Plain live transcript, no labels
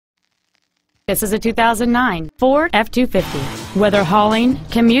This is a 2009 Ford F-250. Whether hauling,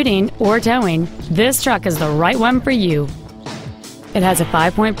 commuting, or towing, this truck is the right one for you. It has a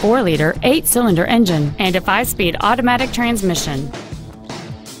 5.4-liter, 8-cylinder engine and a 5-speed automatic transmission.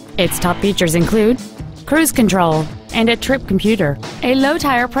 Its top features include cruise control and a trip computer, a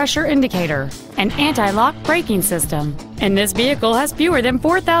low-tire pressure indicator, an anti-lock braking system, and this vehicle has fewer than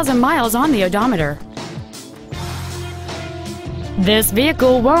 4,000 miles on the odometer. This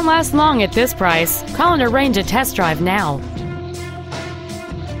vehicle won't last long at this price. Call and arrange a test drive now.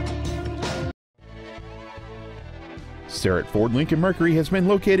 Sarat Ford Lincoln Mercury has been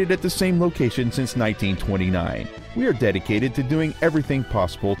located at the same location since 1929. We are dedicated to doing everything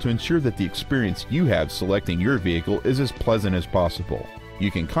possible to ensure that the experience you have selecting your vehicle is as pleasant as possible.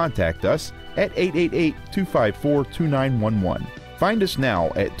 You can contact us at 888-254-2911. Find us now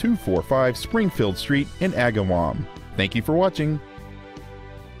at 245 Springfield Street in Agawam. Thank you for watching.